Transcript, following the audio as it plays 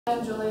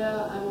I'm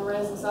Julia. I'm a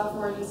rising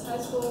sophomore at East High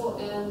School,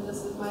 and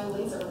this is my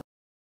laser.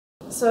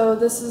 So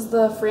this is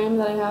the frame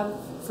that I have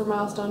for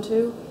Milestone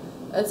 2.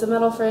 It's a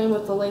metal frame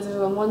with the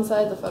lasers on one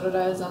side, the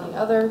photodiodes on the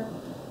other.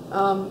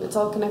 It's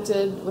all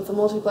connected with the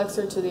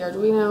multiplexer to the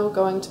Arduino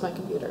going to my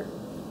computer.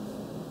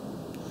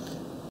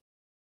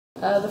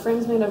 The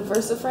frame's made of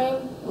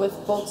VersaFrame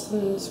with bolts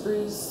and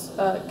screws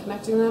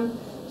connecting them,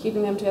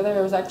 keeping them together.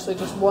 It was actually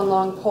just one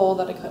long pole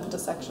that I cut into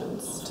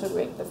sections to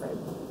make the frame.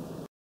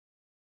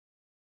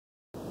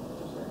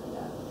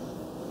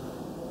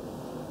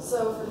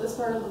 So for this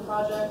part of the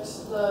project,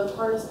 the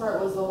hardest part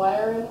was the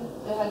wiring.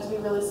 It had to be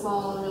really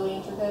small and really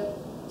intricate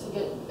to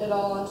get it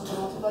all onto the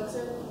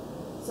multiplexer.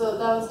 So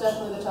that was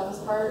definitely the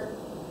toughest part.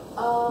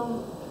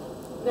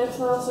 Next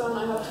milestone,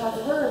 I have to have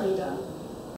the hurry done.